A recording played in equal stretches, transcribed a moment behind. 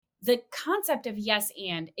the concept of yes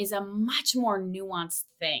and is a much more nuanced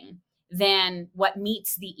thing than what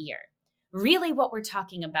meets the ear. Really, what we're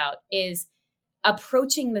talking about is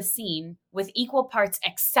approaching the scene with equal parts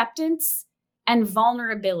acceptance and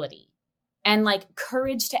vulnerability and like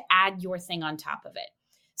courage to add your thing on top of it.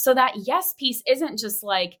 So that yes piece isn't just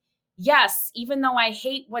like, yes, even though I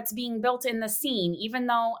hate what's being built in the scene, even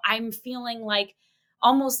though I'm feeling like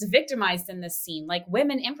almost victimized in this scene, like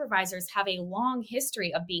women improvisers have a long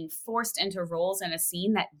history of being forced into roles in a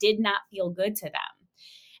scene that did not feel good to them.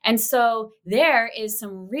 And so there is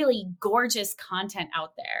some really gorgeous content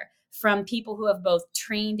out there from people who have both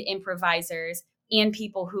trained improvisers and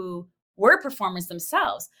people who were performers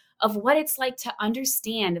themselves of what it's like to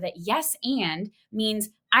understand that yes and means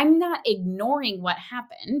I'm not ignoring what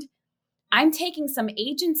happened. I'm taking some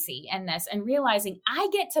agency in this and realizing I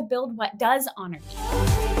get to build what does honor me.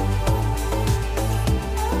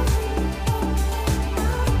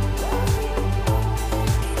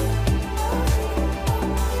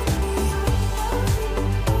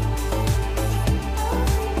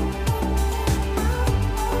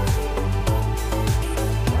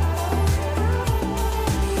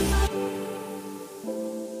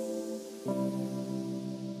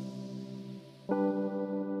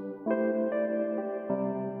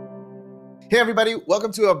 Hey, everybody.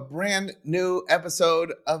 Welcome to a brand new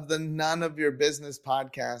episode of the None of Your Business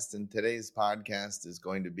podcast. And today's podcast is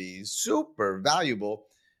going to be super valuable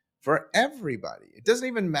for everybody. It doesn't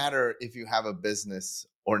even matter if you have a business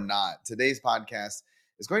or not. Today's podcast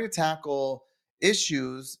is going to tackle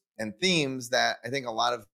issues and themes that I think a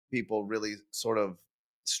lot of people really sort of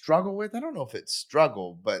struggle with. I don't know if it's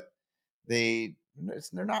struggle, but they're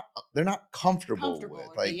not comfortable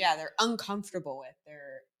with. Like, yeah, they're uncomfortable with.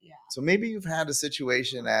 Yeah. So maybe you've had a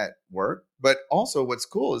situation at work, but also what's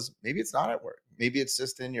cool is maybe it's not at work. Maybe it's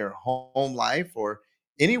just in your home life or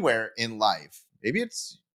anywhere in life. Maybe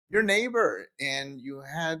it's your neighbor and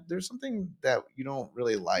there's something that you don't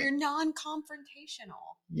really like. You're non-confrontational.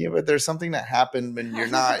 Yeah, but there's something that happened when you're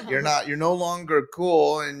no longer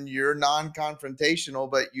cool and you're non-confrontational,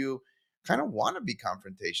 but you kind of want to be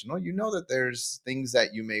confrontational. You know that there's things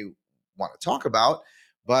that you may want to talk about,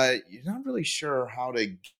 but you're not really sure how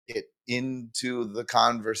to get into the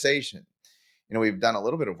conversation. You know, we've done a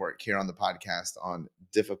little bit of work here on the podcast on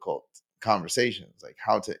difficult conversations, like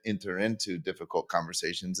how to enter into difficult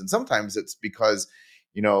conversations. And sometimes it's because,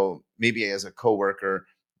 you know, maybe as a coworker,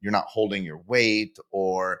 you're not holding your weight,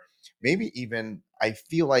 or maybe even I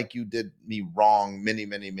feel like you did me wrong many,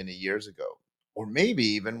 many, many years ago. Or maybe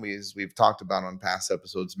even as we've talked about on past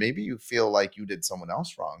episodes, maybe you feel like you did someone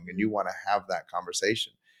else wrong and you want to have that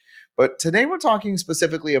conversation. But today we're talking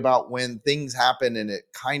specifically about when things happen and it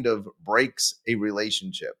kind of breaks a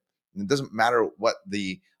relationship. And it doesn't matter what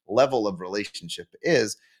the level of relationship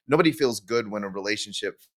is. Nobody feels good when a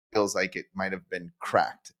relationship feels like it might have been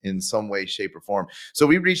cracked in some way, shape, or form. So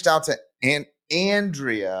we reached out to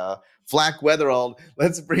Andrea Flack-Wetherald.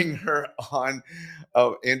 Let's bring her on.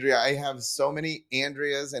 Oh, Andrea, I have so many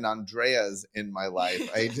Andreas and Andreas in my life.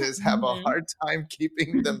 I just have a hard time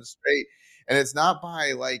keeping them straight. And it's not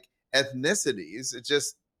by like ethnicities. It's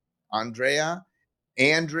just Andrea.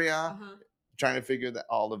 Trying to figure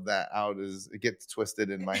all of that out it gets twisted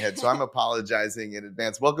in my head. So I'm apologizing in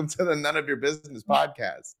advance. Welcome to the None of Your Business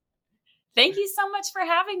podcast. Thank you so much for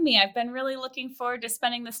having me. I've been really looking forward to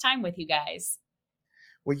spending this time with you guys.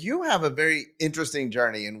 Well, you have a very interesting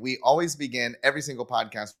journey, and we always begin every single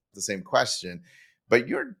podcast with the same question. But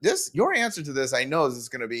your answer to this, I know, is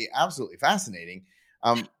going to be absolutely fascinating.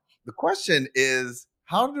 The question is,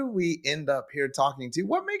 how do we end up here talking to you?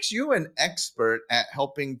 What makes you an expert at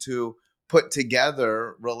helping to put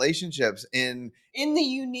together relationships in the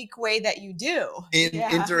unique way that you do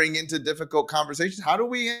entering into difficult conversations? How do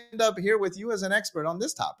we end up here with you as an expert on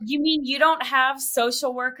this topic? You mean you don't have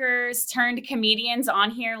social workers turned comedians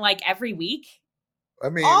on here like every week? I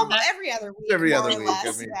mean, every other week. Every other week.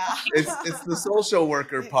 I mean, it's the social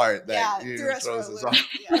worker part that throws us off.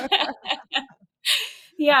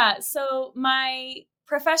 Yeah. So my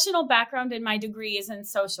professional background and my degree is in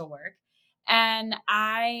social work. And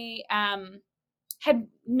I had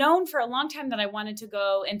known for a long time that I wanted to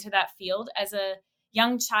go into that field. As a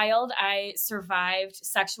young child, I survived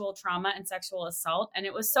sexual trauma and sexual assault. And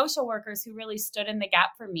it was social workers who really stood in the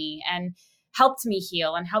gap for me and helped me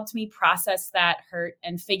heal and helped me process that hurt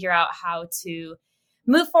and figure out how to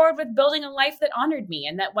move forward with building a life that honored me.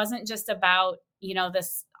 And that wasn't just about,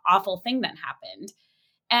 this awful thing that happened.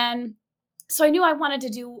 And so I knew I wanted to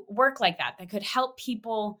do work like that could help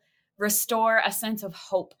people restore a sense of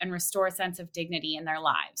hope and restore a sense of dignity in their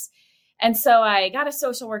lives. And so I got a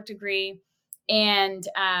social work degree. and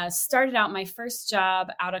started out, my first job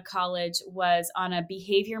out of college was on a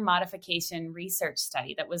behavior modification research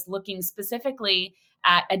study that was looking specifically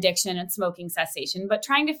at addiction and smoking cessation, but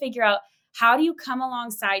trying to figure out, how do you come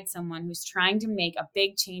alongside someone who's trying to make a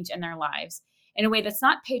big change in their lives in a way that's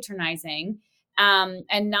not patronizing,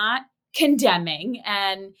 and not condemning.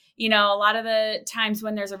 And, a lot of the times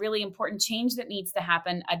when there's a really important change that needs to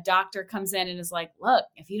happen, a doctor comes in and is like, look,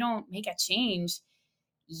 if you don't make a change,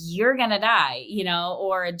 you're going to die,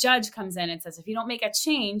 or a judge comes in and says, if you don't make a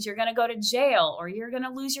change, you're going to go to jail, or you're going to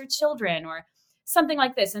lose your children, or something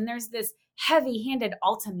like this. And there's this heavy-handed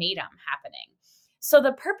ultimatum happening. So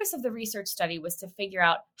the purpose of the research study was to figure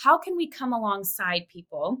out, how can we come alongside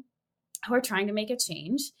people who are trying to make a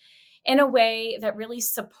change in a way that really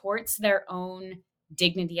supports their own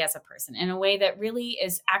dignity as a person, in a way that really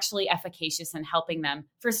is actually efficacious in helping them,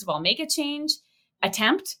 first of all, make a change,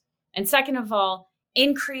 attempt, and second of all,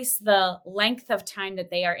 increase the length of time that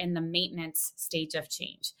they are in the maintenance stage of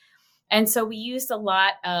change. And so we used a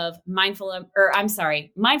lot of mindful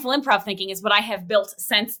improv thinking is what I have built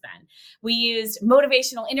since then. We used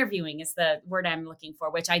motivational interviewing is the word I'm looking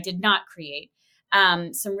for, which I did not create.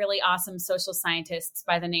 Some really awesome social scientists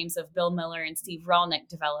by the names of Bill Miller and Steve Rolnick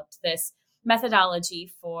developed this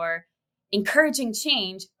methodology for encouraging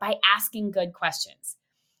change by asking good questions.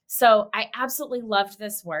 So I absolutely loved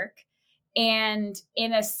this work. And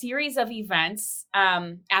in a series of events,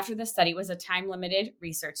 after the study, was a time-limited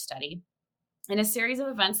research study, in a series of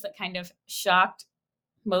events that kind of shocked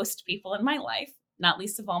most people in my life, not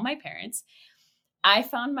least of all my parents, I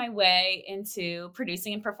found my way into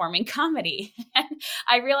producing and performing comedy. And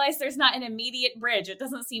I realized there's not an immediate bridge. It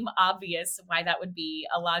doesn't seem obvious why that would be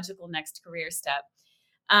a logical next career step.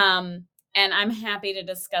 And I'm happy to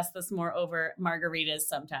discuss this more over margaritas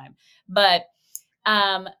sometime. But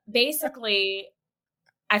basically,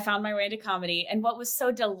 I found my way into comedy. And what was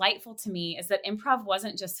so delightful to me is that improv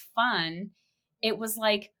wasn't just fun. It was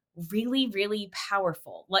like really, really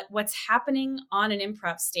powerful. Like, what's happening on an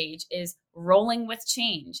improv stage is rolling with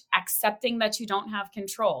change, accepting that you don't have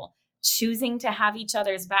control, choosing to have each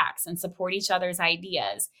other's backs and support each other's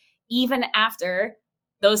ideas, even after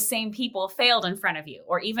those same people failed in front of you,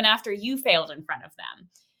 or even after you failed in front of them.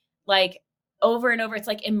 Like, over and over, it's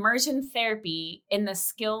like immersion therapy in the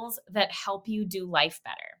skills that help you do life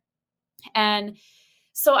better. And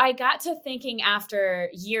so I got to thinking, after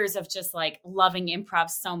years of just like loving improv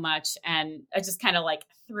so much, and I just kind of like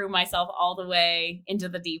threw myself all the way into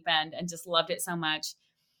the deep end and just loved it so much.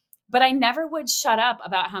 But I never would shut up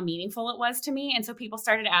about how meaningful it was to me. And so people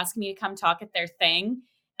started asking me to come talk at their thing.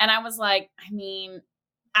 And I was like,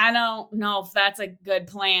 I don't know if that's a good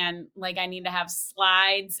plan. Like, I need to have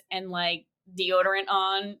slides and like deodorant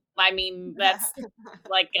on. That's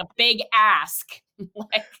like a big ask.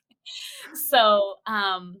 But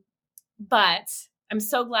I'm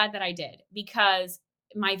so glad that I did, because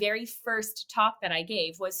my very first talk that I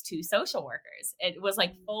gave was to social workers. It was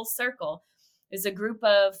like full circle. There's a group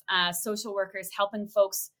of social workers helping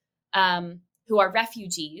folks who are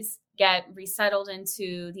refugees get resettled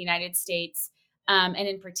into the United States. And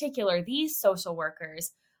in particular, these social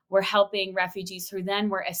workers were helping refugees who then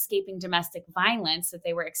were escaping domestic violence that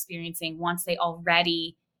they were experiencing once they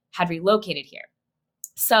already had relocated here.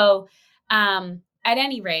 So at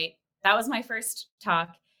any rate, that was my first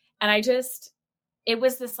talk. And it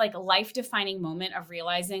was this like life-defining moment of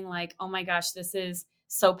realizing like, oh my gosh, this is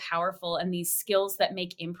so powerful. And these skills that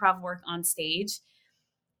make improv work on stage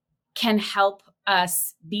can help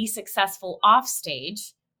us be successful off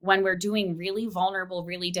stage when we're doing really vulnerable,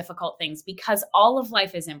 really difficult things, because all of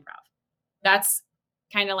life is improv. That's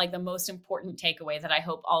kind of like the most important takeaway that I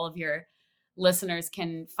hope all of your listeners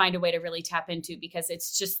can find a way to really tap into, because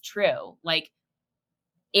it's just true. Like,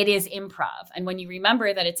 it is improv. And when you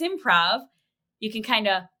remember that it's improv, you can kind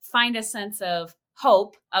of find a sense of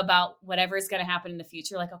hope about whatever is going to happen in the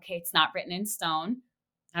future. Like, okay, it's not written in stone.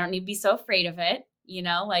 I don't need to be so afraid of it.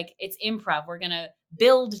 Like, it's improv. We're going to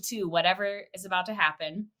build to whatever is about to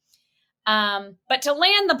happen. But to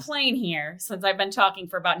land the plane here, since I've been talking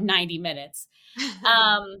for about 90 minutes,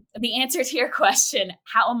 the answer to your question,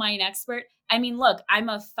 how am I an expert? Look, I'm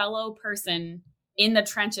a fellow person in the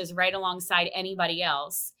trenches right alongside anybody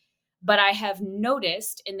else, but I have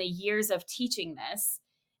noticed in the years of teaching this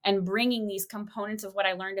and bringing these components of what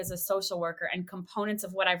I learned as a social worker and components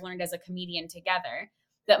of what I've learned as a comedian together,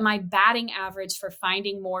 that my batting average for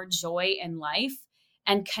finding more joy in life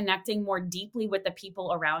and connecting more deeply with the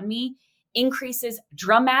people around me increases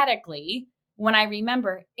dramatically when I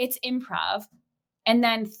remember it's improv, and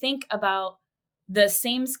then think about the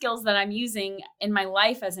same skills that I'm using in my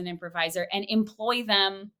life as an improviser and employ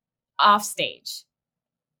them off stage.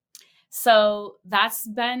 So that's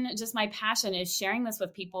been just my passion, is sharing this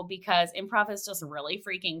with people, because improv is just really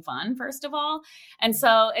freaking fun, first of all. And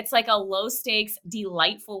so it's like a low stakes,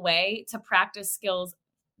 delightful way to practice skills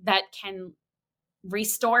that can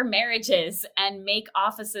restore marriages and make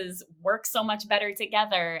offices work so much better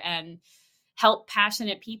together and help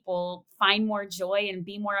passionate people find more joy and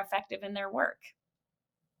be more effective in their work.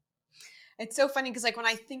 It's so funny because, like, when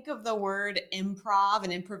I think of the word improv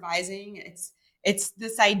and improvising, it's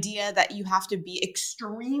this idea that you have to be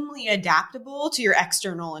extremely adaptable to your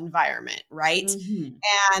external environment, right? Mm-hmm.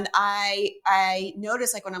 And I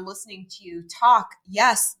notice, like, when I'm listening to you talk,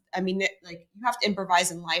 yes, I mean, like, you have to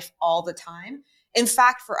improvise in life all the time. In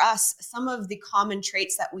fact, for us, some of the common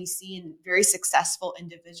traits that we see in very successful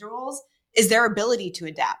individuals is their ability to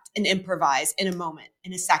adapt and improvise in a moment,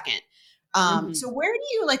 in a second. So where do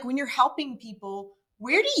you, like, when you're helping people,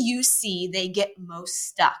 where do you see they get most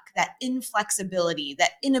stuck? That inflexibility,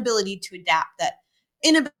 that inability to adapt, that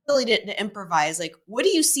inability to improvise. Like, what do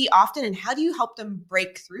you see often, and how do you help them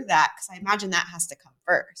break through that? Because I imagine that has to come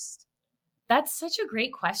first. That's such a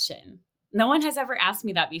great question. No one has ever asked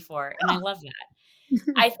me that before, and I love that.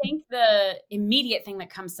 I think the immediate thing that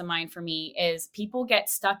comes to mind for me is people get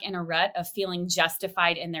stuck in a rut of feeling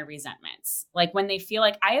justified in their resentments. Like when they feel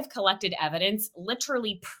like, I have collected evidence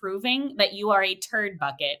literally proving that you are a turd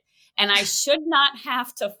bucket, and I should not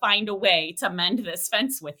have to find a way to mend this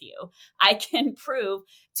fence with you. I can prove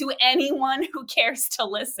to anyone who cares to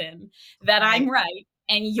listen that I'm right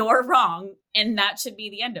and you're wrong, and that should be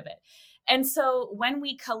the end of it. And so when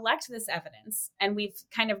we collect this evidence and we've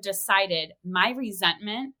kind of decided my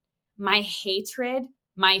resentment, my hatred,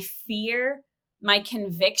 my fear, my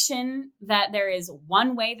conviction that there is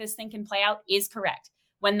one way this thing can play out is correct.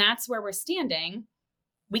 When that's where we're standing,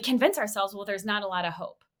 we convince ourselves, well, there's not a lot of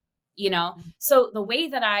hope, you know? So the way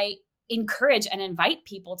that I encourage and invite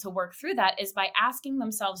people to work through that is by asking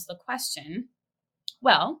themselves the question,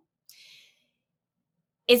 well,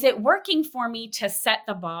 is it working for me to set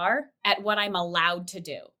the bar at what I'm allowed to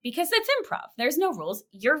do? Because it's improv. There's no rules.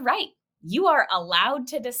 You're right. You are allowed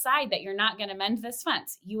to decide that you're not going to mend this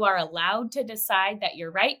fence. You are allowed to decide that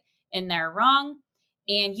you're right and they're wrong.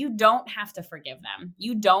 And you don't have to forgive them.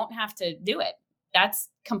 You don't have to do it. That's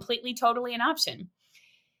completely, totally an option.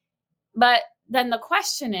 But then the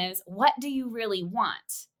question is, what do you really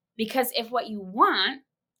want? Because if what you want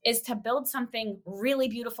is to build something really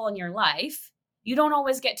beautiful in your life, you don't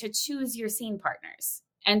always get to choose your scene partners.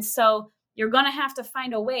 And so you're going to have to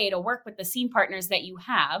find a way to work with the scene partners that you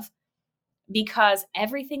have, because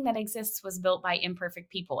everything that exists was built by imperfect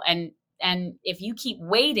people. And if you keep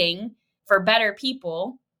waiting for better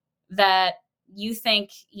people that you think,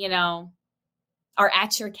 you know, are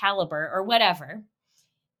at your caliber or whatever,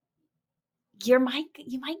 you might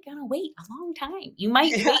gonna wait a long time. You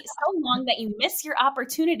might wait so long that you miss your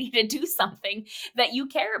opportunity to do something that you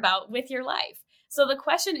care about with your life. So the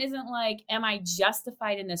question isn't like, am I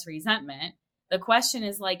justified in this resentment? The question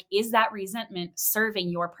is like, is that resentment serving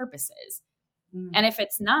your purposes? And if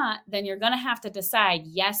it's not, then you're going to have to decide,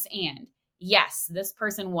 yes, this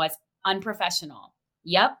person was unprofessional.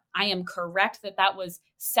 Yep, I am correct that that was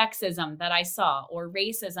sexism that I saw or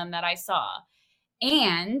racism that I saw.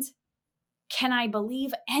 And can I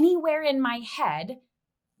believe anywhere in my head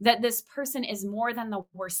that this person is more than the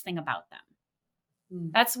worst thing about them?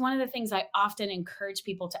 That's one of the things I often encourage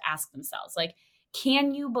people to ask themselves. Like,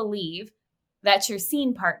 can you believe that your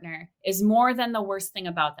scene partner is more than the worst thing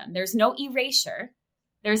about them? There's no erasure.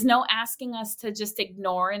 There's no asking us to just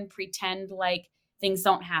ignore and pretend like things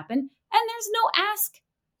don't happen. And there's no ask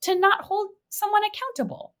to not hold someone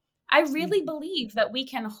accountable. I really believe that we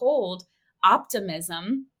can hold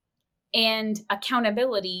optimism and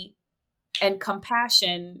accountability and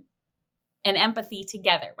compassion and empathy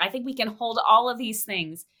together. I think we can hold all of these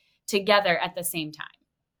things together at the same time.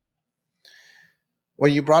 Well,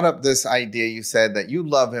 you brought up this idea. You said that you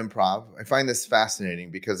love improv. I find this fascinating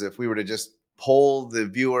because if we were to just poll the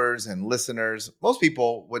viewers and listeners, most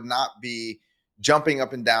people would not be jumping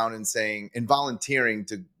up and down and saying and volunteering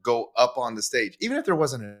to go up on the stage, even if there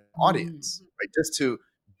wasn't an audience, right? Just to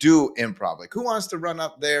do improv. Like, who wants to run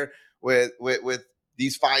up there with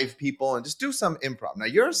these 5 people and just do some improv? Now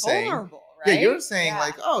you're saying, vulnerable, right? Yeah, you're saying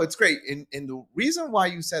like, oh, it's great. And the reason why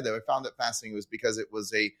you said that, I found it fascinating, was because it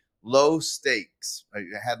was a low stakes. Right?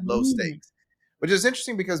 It had low stakes, which is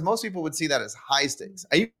interesting because most people would see that as high stakes.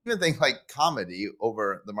 I even think like comedy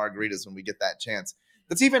over the margaritas, when we get that chance,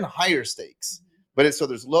 that's even higher stakes. But so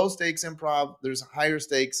there's low stakes improv, there's higher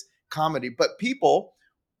stakes comedy, but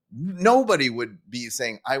nobody would be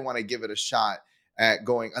saying, I want to give it a shot at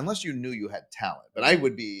going, unless you knew you had talent. But I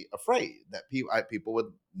would be afraid that people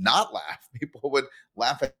would not laugh. People would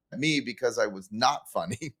laugh at me because I was not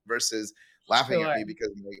funny versus laughing at me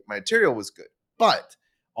because my material was good. But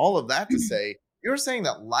all of that to say, you're saying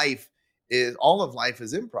that all of life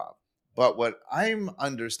is improv. But what I'm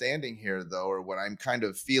understanding here, though, or what I'm kind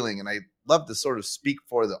of feeling, and I love to sort of speak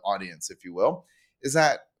for the audience, if you will, is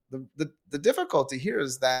that the difficulty here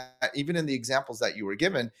is that even in the examples that you were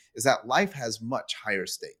given, is that life has much higher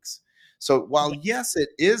stakes. So while yes, it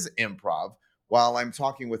is improv, while I'm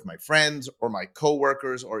talking with my friends or my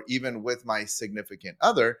coworkers or even with my significant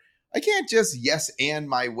other, I can't just yes and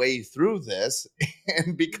my way through this.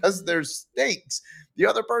 And because there's stakes, the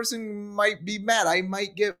other person might be mad. I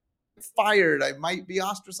might get fired. I might be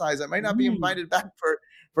ostracized. I might not be invited back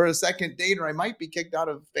for a second date, or I might be kicked out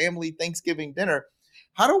of family Thanksgiving dinner.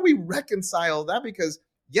 How do we reconcile that? Because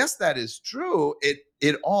yes, that is true. It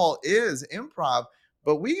all is improv,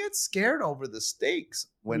 but we get scared over the stakes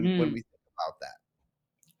when we think about that.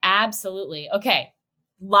 Absolutely. Okay.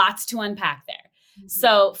 Lots to unpack there.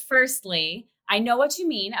 So firstly, I know what you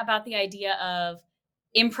mean about the idea of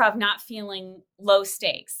improv not feeling low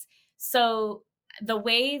stakes. So the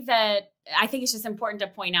way that I think it's just important to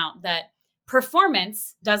point out that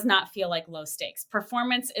performance does not feel like low stakes.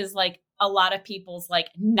 Performance is like a lot of people's like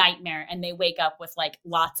nightmare, and they wake up with like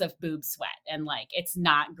lots of boob sweat and like it's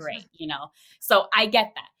not great, So I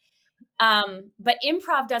get that. But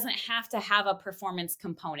improv doesn't have to have a performance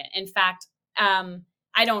component. In fact,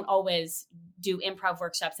 I don't always do improv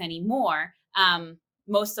workshops anymore.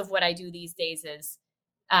 Most of what I do these days is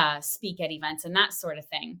speak at events and that sort of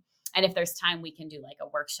thing. And if there's time, we can do like a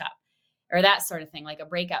workshop or that sort of thing, like a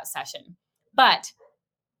breakout session. But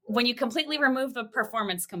when you completely remove the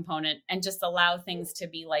performance component and just allow things to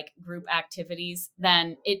be like group activities,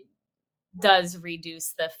 then it does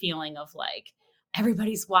reduce the feeling of like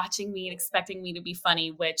everybody's watching me and expecting me to be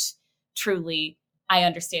funny, which truly I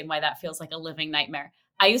understand why that feels like a living nightmare.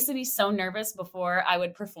 I used to be so nervous before I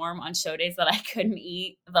would perform on show days that I couldn't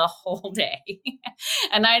eat the whole day.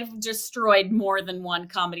 And I've destroyed more than one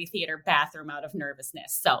comedy theater bathroom out of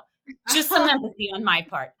nervousness. So just some empathy on my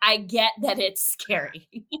part. I get that it's scary.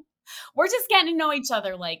 We're just getting to know each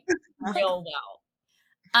other like real well.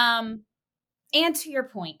 And to your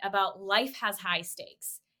point about life has high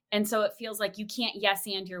stakes. And so it feels like you can't yes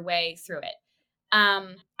and your way through it.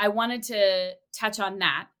 I wanted to touch on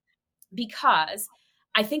that because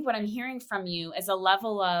I think what I'm hearing from you is a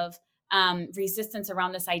level of resistance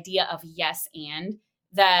around this idea of yes and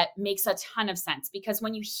that makes a ton of sense. Because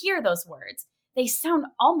when you hear those words, they sound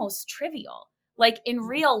almost trivial. Like in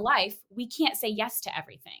real life, we can't say yes to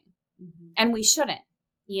everything. And we shouldn't,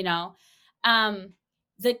 The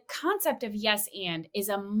concept of yes and is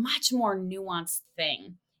a much more nuanced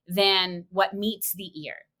thing than what meets the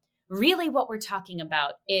ear. Really what we're talking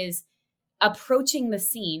about is approaching the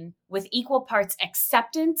scene with equal parts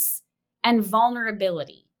acceptance and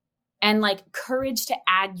vulnerability and like courage to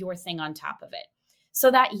add your thing on top of it. So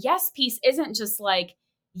that yes piece isn't just like,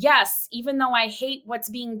 yes, even though I hate what's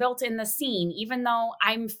being built in the scene, even though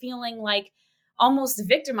I'm feeling like almost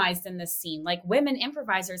victimized in this scene, like women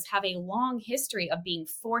improvisers have a long history of being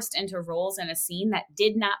forced into roles in a scene that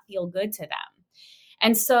did not feel good to them.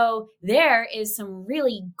 And so there is some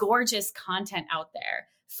really gorgeous content out there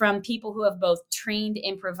from people who have both trained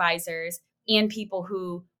improvisers and people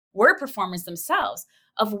who were performers themselves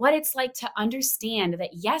of what it's like to understand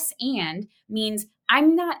that yes and means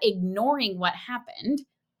I'm not ignoring what happened.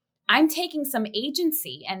 I'm taking some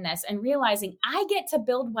agency in this and realizing I get to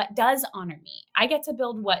build what does honor me. I get to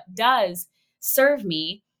build what does serve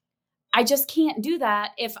me. I just can't do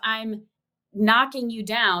that if I'm knocking you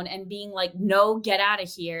down and being like, no, get out of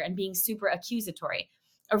here, and being super accusatory.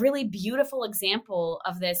 A really beautiful example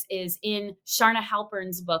of this is in Sharna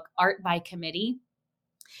Halpern's book, Art by Committee.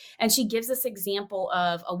 And she gives this example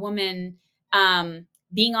of a woman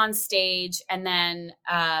being on stage, and then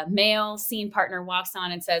a male scene partner walks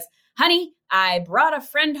on and says, honey, I brought a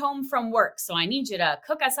friend home from work, so I need you to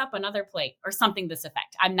cook us up another plate, or something to this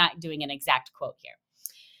effect. I'm not doing an exact quote here.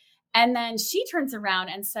 And then she turns around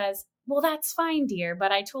and says, well, that's fine, dear,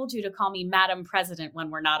 but I told you to call me Madam President when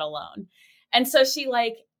we're not alone. And so she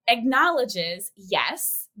like acknowledges,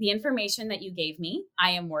 yes, the information that you gave me, I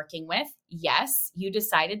am working with. Yes, you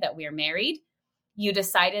decided that we're married. You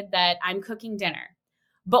decided that I'm cooking dinner.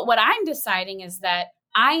 But what I'm deciding is that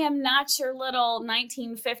I am not your little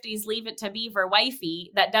 1950s Leave It to Beaver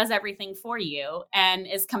wifey that does everything for you and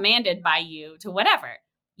is commanded by you to whatever.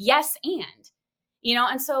 Yes,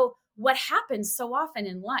 and so what happens so often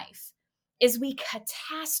in life is we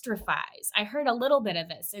catastrophize. I heard a little bit of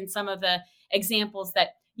this in some of the examples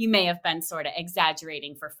that you may have been sort of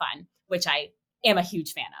exaggerating for fun, which I am a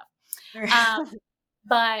huge fan of.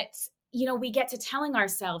 But, we get to telling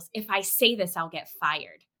ourselves, if I say this, I'll get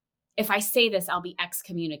fired. If I say this, I'll be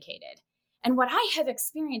excommunicated. And what I have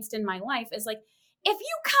experienced in my life is like, if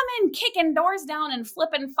you come in kicking doors down and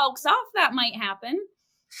flipping folks off, that might happen.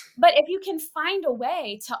 But if you can find a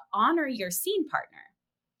way to honor your scene partner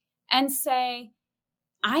and say,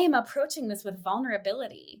 I am approaching this with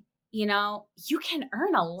vulnerability, you can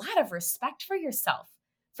earn a lot of respect for yourself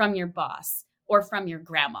from your boss or from your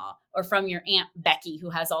grandma or from your Aunt Becky, who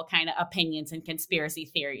has all kind of opinions and conspiracy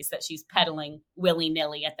theories that she's peddling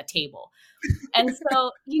willy-nilly at the table. And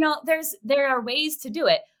so, there are ways to do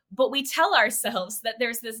it, but we tell ourselves that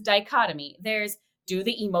there's this dichotomy. There's do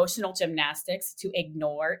the emotional gymnastics to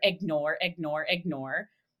ignore,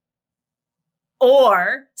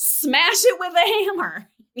 or smash it with a hammer,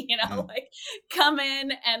 like come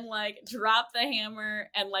in and like drop the hammer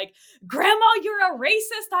and like, Grandma, you're a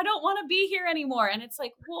racist. I don't want to be here anymore. And it's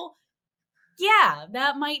like, well, yeah,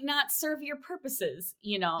 that might not serve your purposes,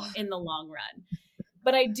 in the long run.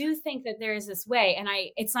 But I do think that there is this way, and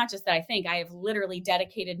it's not just that I think, I have literally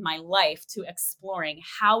dedicated my life to exploring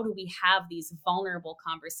how do we have these vulnerable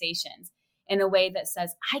conversations in a way that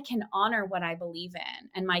says, I can honor what I believe in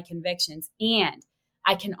and my convictions, and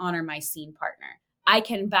I can honor my scene partner. I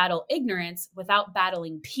can battle ignorance without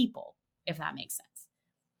battling people, if that makes sense.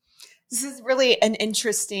 This is really an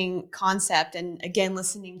interesting concept. And again,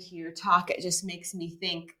 listening to your talk, it just makes me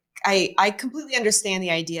think, I completely understand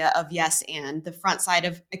the idea of yes and the front side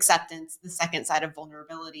of acceptance, the second side of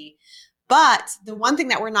vulnerability. But the one thing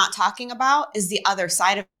that we're not talking about is the other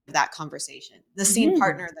side of that conversation, the scene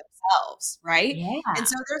partner themselves, right? Yeah. And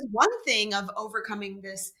so there's one thing of overcoming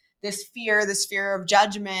this fear of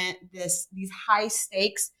judgment, these high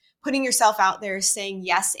stakes, putting yourself out there saying,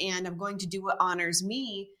 yes, and I'm going to do what honors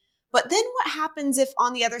me. But then what happens if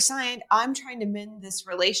on the other side, I'm trying to mend this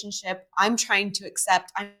relationship, I'm trying to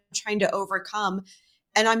accept, I'm trying to overcome,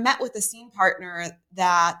 and I'm met with a scene partner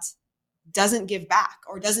that doesn't give back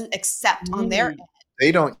or doesn't accept on their end.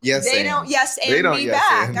 They don't yes and me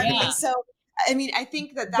back. Yeah. So, I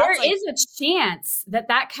think that's there is a chance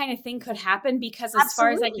that kind of thing could happen because as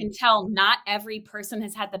far as I can tell, not every person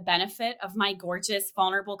has had the benefit of my gorgeous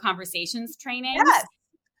vulnerable conversations training. Yes.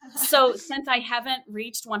 So since I haven't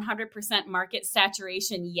reached 100% market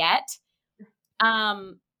saturation yet,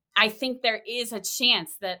 I think there is a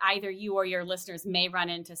chance that either you or your listeners may run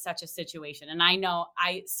into such a situation. And I know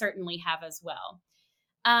I certainly have as well.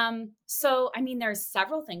 So, there's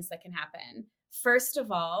several things that can happen. First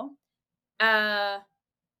of all,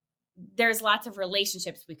 there's lots of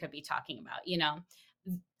relationships we could be talking about.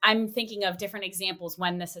 I'm thinking of different examples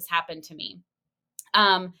when this has happened to me.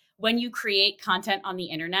 When you create content on the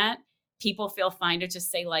internet, people feel fine to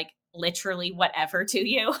just say like literally whatever to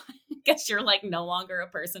you because you're like no longer a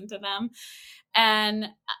person to them. And,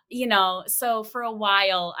 so for a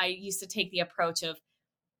while, I used to take the approach of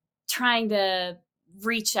trying to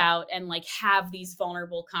reach out and like have these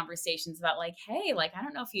vulnerable conversations about like, hey, like, I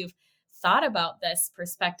don't know if you've thought about this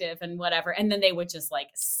perspective and whatever. And then they would just like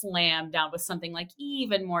slam down with something like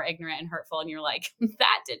even more ignorant and hurtful. And you're like,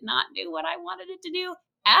 that did not do what I wanted it to do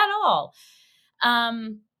at all.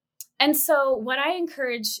 And so what I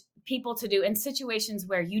encourage people to do in situations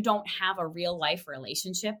where you don't have a real life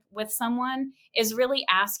relationship with someone is really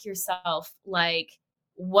ask yourself, like,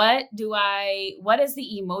 what is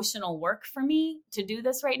the emotional work for me to do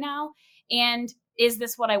this right now? And is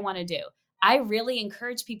this what I want to do? I really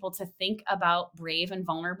encourage people to think about brave and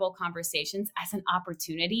vulnerable conversations as an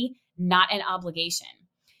opportunity, not an obligation,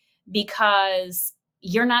 because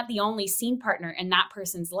you're not the only scene partner in that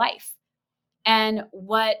person's life. And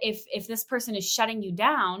what if this person is shutting you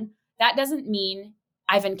down, that doesn't mean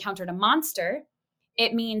I've encountered a monster.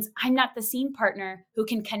 It means I'm not the scene partner who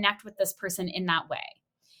can connect with this person in that way.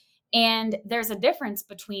 And there's a difference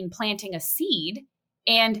between planting a seed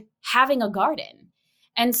and having a garden.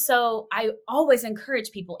 And so I always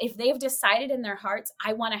encourage people, if they've decided in their hearts,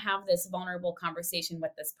 I want to have this vulnerable conversation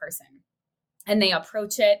with this person, and they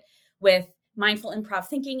approach it with mindful improv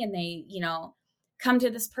thinking, and they, come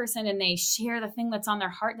to this person and they share the thing that's on their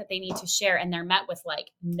heart that they need to share. And they're met with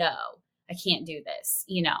like, no, I can't do this.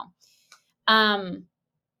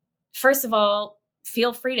 First of all,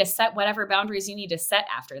 feel free to set whatever boundaries you need to set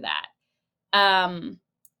after that.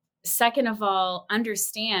 Second of all,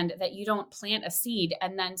 understand that you don't plant a seed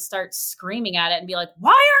and then start screaming at it and be like,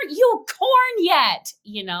 why aren't you corn yet?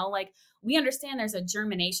 Like, we understand there's a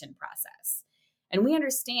germination process. and we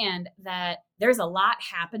understand that there's a lot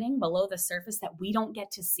happening below the surface that we don't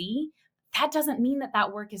get to see, that doesn't mean that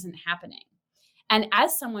that work isn't happening. And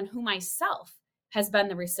as someone who myself has been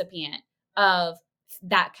the recipient of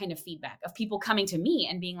that kind of feedback, of people coming to me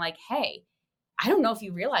and being like, hey, I don't know if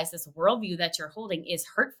you realize this worldview that you're holding is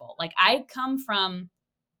hurtful. Like, I come from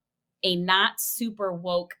a not super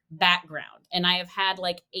woke background, and I have had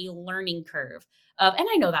like a learning curve of, and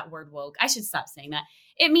I know that word woke, I should stop saying that.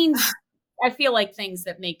 It means, I feel like things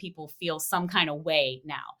that make people feel some kind of way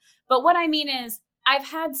now. But what I mean is, I've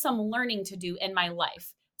had some learning to do in my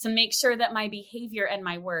life to make sure that my behavior and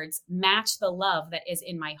my words match the love that is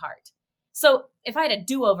in my heart. So if I had a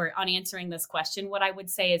do-over on answering this question, what I would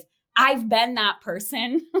say is, I've been that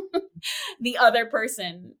person, the other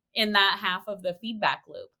person in that half of the feedback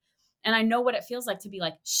loop. And I know what it feels like to be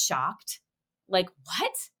like shocked. Like,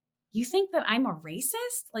 what? You think that I'm a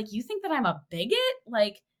racist? Like, you think that I'm a bigot?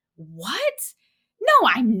 Like, what? No,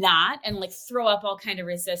 I'm not. And like throw up all kind of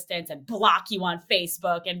resistance and block you on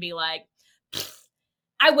Facebook and be like,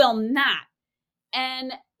 I will not.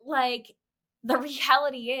 And like, the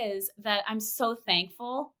reality is that I'm so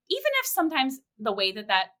thankful, even if sometimes the way that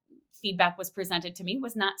that feedback was presented to me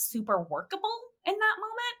was not super workable in that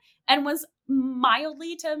moment and was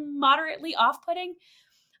mildly to moderately off-putting.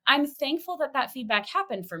 I'm thankful that that feedback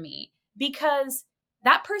happened for me, because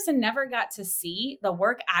that person never got to see the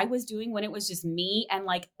work I was doing when it was just me and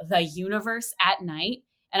like the universe at night.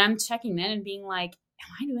 And I'm checking in and being like,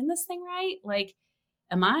 am I doing this thing right? Like,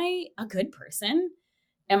 am I a good person?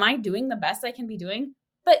 Am I doing the best I can be doing?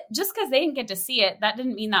 But just because they didn't get to see it, that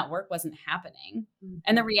didn't mean that work wasn't happening. Mm-hmm.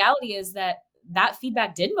 And the reality is that that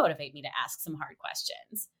feedback did motivate me to ask some hard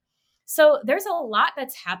questions. So there's a lot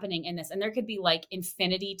that's happening in this. And there could be like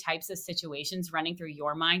infinity types of situations running through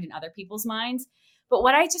your mind and other people's minds. But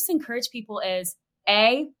what I just encourage people is,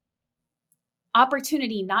 A,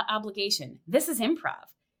 opportunity, not obligation. This is improv.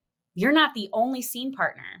 You're not the only scene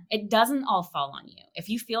partner. It doesn't all fall on you. If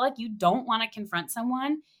you feel like you don't want to confront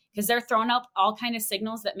someone because they're throwing up all kind of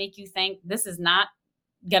signals that make you think this is not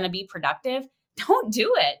going to be productive, don't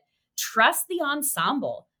do it. Trust the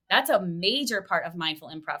ensemble. That's a major part of mindful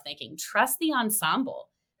improv thinking. Trust the ensemble.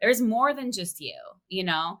 There's more than just you, you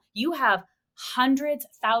know? You have hundreds,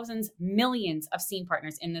 thousands, millions of scene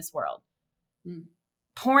partners in this world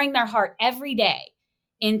pouring their heart every day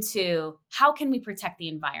into how can we protect the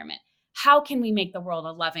environment? How can we make the world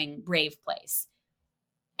a loving, brave place?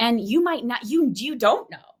 And you might not, you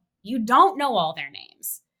don't know. You don't know all their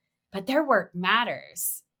names, but their work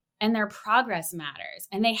matters and their progress matters,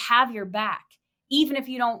 and they have your back. Even if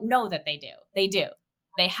you don't know that they do, they do.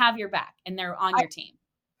 They have your back and they're on your team.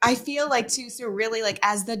 I feel like too, so really like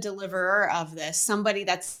as the deliverer of this, somebody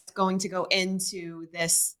that's going to go into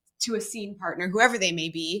this to a scene partner, whoever they may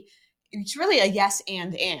be, it's really a yes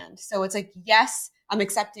and. So it's like, yes, I'm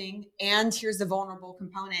accepting, and here's the vulnerable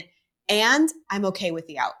component, and I'm okay with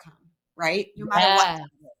the outcome, right? No matter what it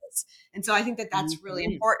is. And so I think that that's really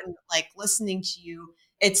important. Like listening to you,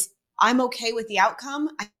 it's I'm okay with the outcome.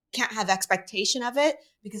 I can't have expectation of it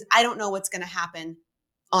because I don't know what's going to happen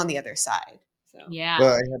on the other side. So yeah.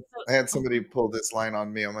 Well, I had somebody pull this line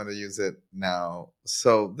on me. I'm going to use it now.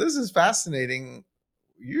 So this is fascinating.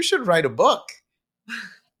 You should write a book.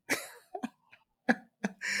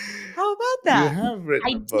 How about that? You have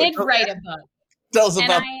written I did write a book. Tell us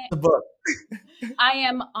about the book. I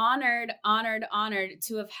am honored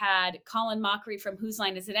to have had Colin Mockery from Whose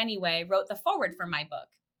Line Is It Anyway wrote the foreword for my book.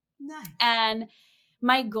 Nice. And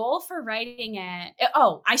my goal for writing it,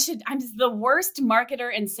 I'm just the worst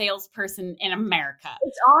marketer and salesperson in America.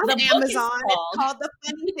 It's on Amazon. It's called The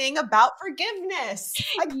Funny Thing About Forgiveness.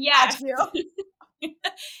 Yes.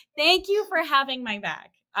 Thank you for having my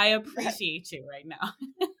back. I appreciate you right now.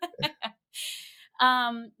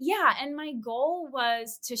 And my goal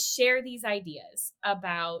was to share these ideas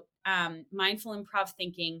about mindful improv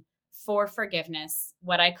thinking for forgiveness,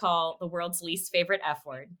 what I call the world's least favorite F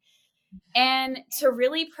word, and to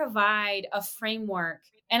really provide a framework.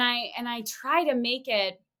 And I try to make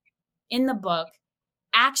it in the book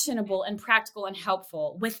actionable and practical and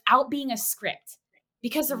helpful without being a script,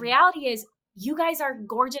 because the reality is, you guys are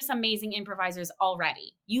gorgeous, amazing improvisers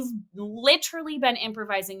already. You've literally been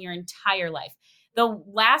improvising your entire life. The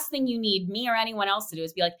last thing you need me or anyone else to do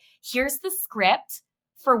is be like, here's the script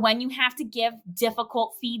for when you have to give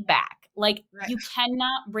difficult feedback. Like, you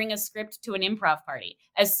cannot bring a script to an improv party.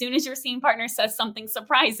 As soon as your scene partner says something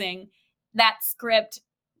surprising, that script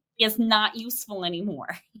is not useful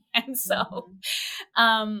anymore. And so,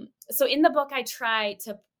 so in the book, I try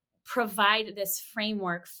to provide this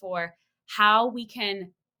framework for how we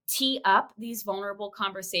can tee up these vulnerable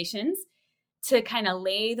conversations to kind of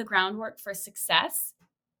lay the groundwork for success,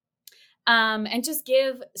 and just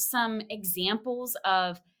give some examples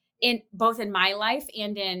of both in my life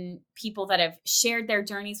and in people that have shared their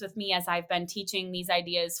journeys with me as I've been teaching these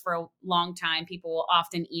ideas for a long time. People will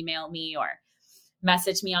often email me or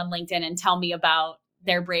message me on LinkedIn and tell me about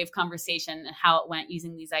their brave conversation and how it went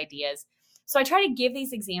using these ideas. So I try to give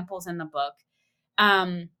these examples in the book,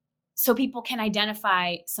 so people can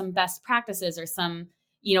identify some best practices or some,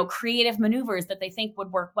 creative maneuvers that they think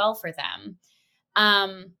would work well for them.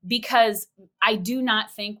 Because I do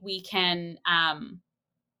not think we can,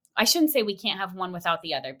 I shouldn't say we can't have one without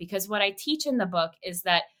the other, because what I teach in the book is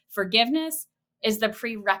that forgiveness is the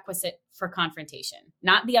prerequisite for confrontation,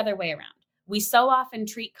 not the other way around. We so often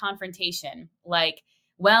treat confrontation like,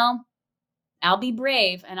 well, I'll be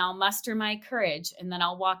brave and I'll muster my courage and then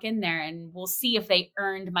I'll walk in there and we'll see if they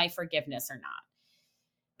earned my forgiveness or not.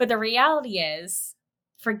 But the reality is,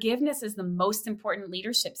 forgiveness is the most important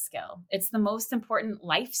leadership skill. It's the most important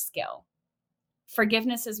life skill.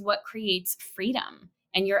 Forgiveness is what creates freedom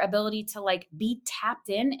and your ability to be tapped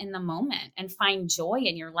in the moment and find joy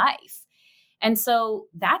in your life. And so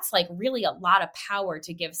that's really a lot of power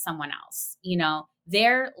to give someone else.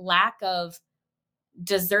 Their lack of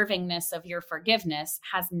deservingness of your forgiveness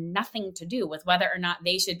has nothing to do with whether or not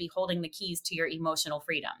they should be holding the keys to your emotional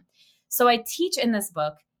freedom. So I teach in this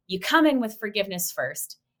book, you come in with forgiveness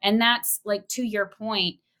first. And that's to your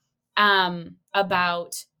point,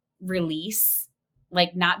 about release,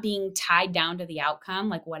 not being tied down to the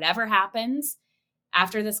outcome, whatever happens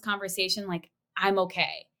after this conversation, I'm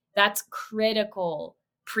okay. That's critical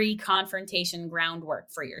pre-confrontation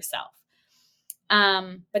groundwork for yourself.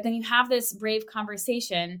 But then you have this brave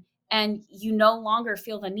conversation and you no longer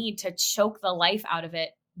feel the need to choke the life out of it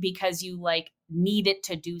because you need it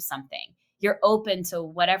to do something. You're open to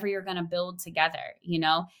whatever you're going to build together,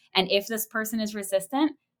 and if this person is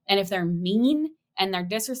resistant and if they're mean and they're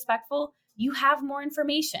disrespectful, you have more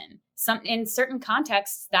information. In certain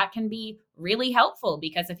contexts that can be really helpful,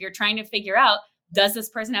 because if you're trying to figure out, does this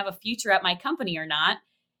person have a future at my company or not?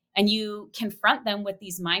 And you confront them with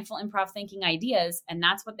these mindful improv thinking ideas, and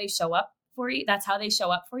that's what they show up for you. That's how they show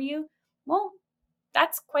up for you. Well,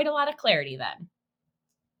 that's quite a lot of clarity then.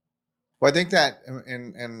 Well, I think that,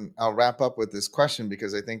 and I'll wrap up with this question,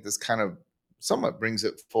 because I think this kind of somewhat brings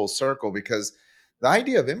it full circle, because the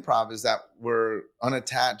idea of improv is that we're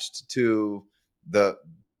unattached to the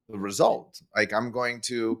result. I'm going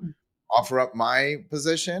to offer up my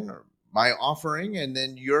position or my offering, and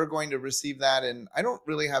then you're going to receive that. And I don't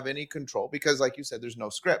really have any control because, like you said, there's no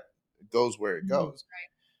script. It goes where it goes. Right.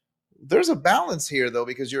 There's a balance here, though,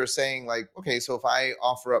 because you're saying okay, so if I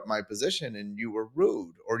offer up my position and you were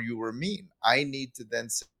rude or you were mean, I need to then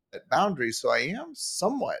set boundaries. So I am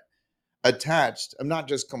somewhat attached. I'm not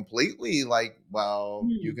just completely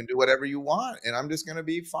you can do whatever you want and I'm just going to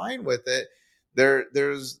be fine with it.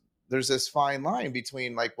 There's this fine line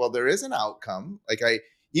between there is an outcome.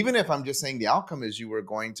 Even if I'm just saying the outcome is you were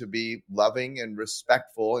going to be loving and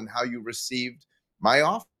respectful in how you received my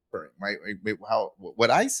offering, what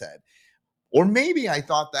I said. Or maybe I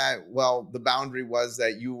thought that, the boundary was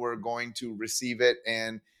that you were going to receive it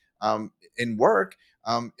and in work,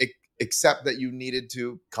 except that you needed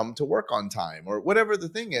to come to work on time or whatever the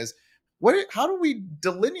thing is. How do we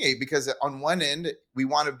delineate? Because on one end, we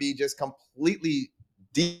want to be just completely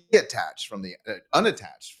unattached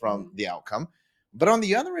from the outcome. But on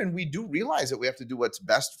the other end, we do realize that we have to do what's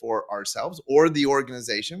best for ourselves or the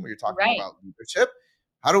organization where you're talking about leadership.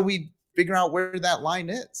 How do we figure out where that line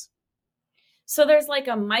is? So there's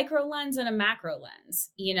a micro lens and a macro lens,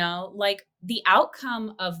 the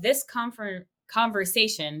outcome of this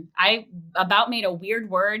conversation. I about made a weird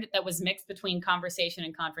word that was mixed between conversation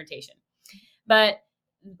and confrontation. But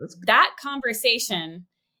that conversation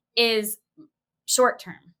is short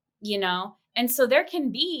term, and so there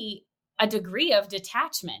can be a degree of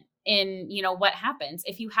detachment in, what happens.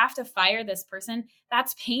 If you have to fire this person,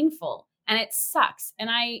 that's painful and it sucks. And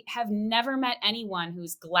I have never met anyone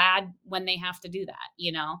who's glad when they have to do that,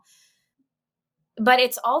 But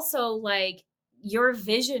it's also your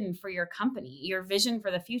vision for your company, your vision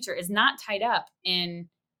for the future is not tied up in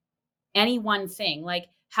any one thing.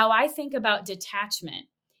 How I think about detachment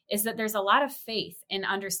is that there's a lot of faith in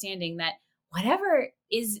understanding that whatever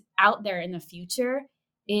is out there in the future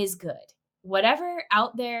is good. Whatever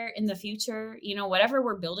out there in the future, whatever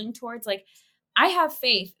we're building towards, I have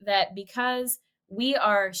faith that because we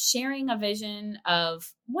are sharing a vision of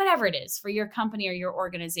whatever it is for your company or your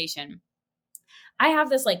organization, I have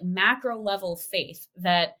this macro level faith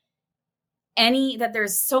that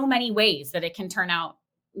there's so many ways that it can turn out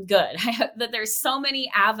good. That there's so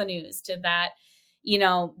many avenues to that,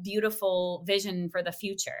 beautiful vision for the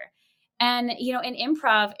future. And, in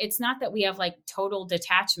improv, it's not that we have like total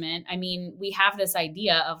detachment. I mean, we have this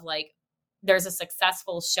idea of like, there's a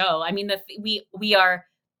successful show. I mean, we are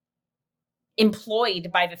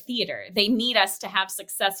employed by the theater. They need us to have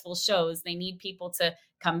successful shows. They need people to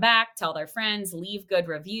come back, tell their friends, leave good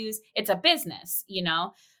reviews. It's a business,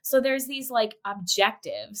 So there's these like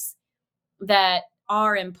objectives that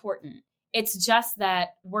are important. It's just that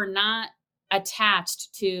we're not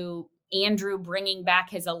attached to Andrew bringing back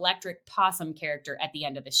his electric possum character at the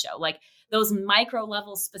end of the show. Like those micro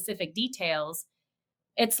level specific details,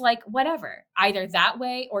 it's like whatever, either that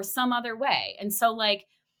way or some other way. And so like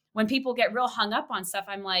when people get real hung up on stuff,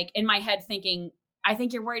 I'm like in my head thinking, I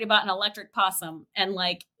think you're worried about an electric possum, and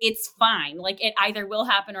like it's fine. Like it either will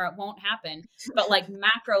happen or it won't happen. But like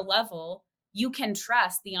macro level, you can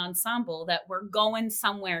trust the ensemble that we're going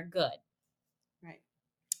somewhere good. Right.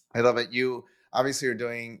 I love it. You obviously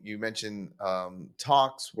you mentioned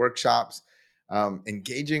talks, workshops,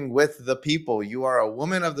 engaging with the people. You are a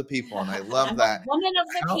woman of the people, and I love that. Woman of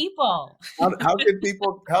the people.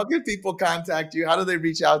 How can people contact you? How do they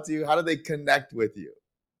reach out to you? How do they connect with you?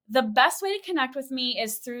 The best way to connect with me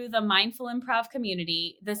is through the Mindful Improv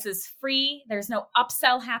community. This is free. There's no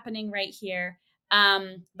upsell happening right here.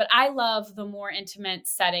 But I love the more intimate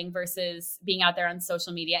setting versus being out there on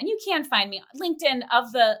social media. And you can find me on LinkedIn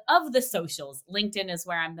of the socials. LinkedIn is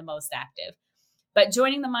where I'm the most active. But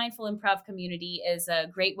joining the Mindful Improv community is a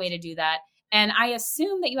great way to do that. And I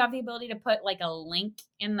assume that you have the ability to put like a link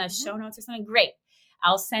in the show notes or something. Great.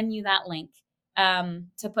 I'll send you that link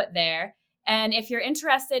to put there. And if you're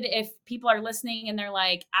interested, if people are listening and they're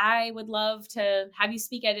like, I would love to have you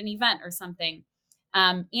speak at an event or something,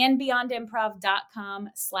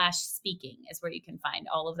 andbeyondimprov.com/speaking is where you can find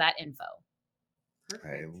all of that info.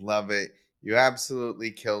 I love it. You absolutely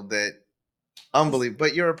killed it. Unbelievable.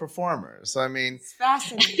 But you're a performer. So, I mean, it's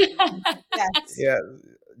fascinating. Yes. Yeah.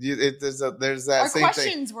 There's that Our same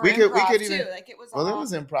questions thing. were We could improv, even, too. Like it was well, it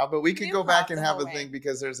was improv, but we could go back and have a way. thing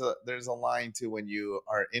because there's a line too when you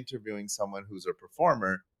are interviewing someone who's a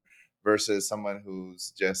performer versus someone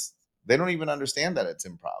who's just, they don't even understand that it's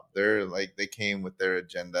improv. They're like, they came with their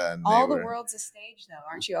agenda and all the world's a stage though.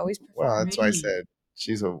 Aren't you always performing? Well, that's why I said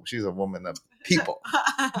she's a woman of people.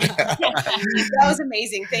 That was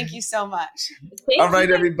amazing. Thank you so much. All right,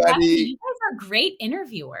 everybody. You guys are great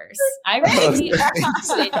interviewers. I really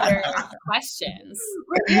appreciate your questions.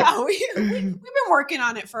 Yeah, we've been working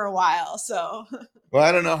on it for a while. So, well,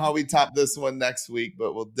 I don't know how we top this one next week,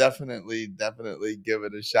 but we'll definitely give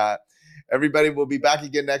it a shot. Everybody, will be back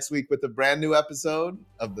again next week with a brand new episode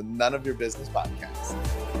of the None of Your Business podcast.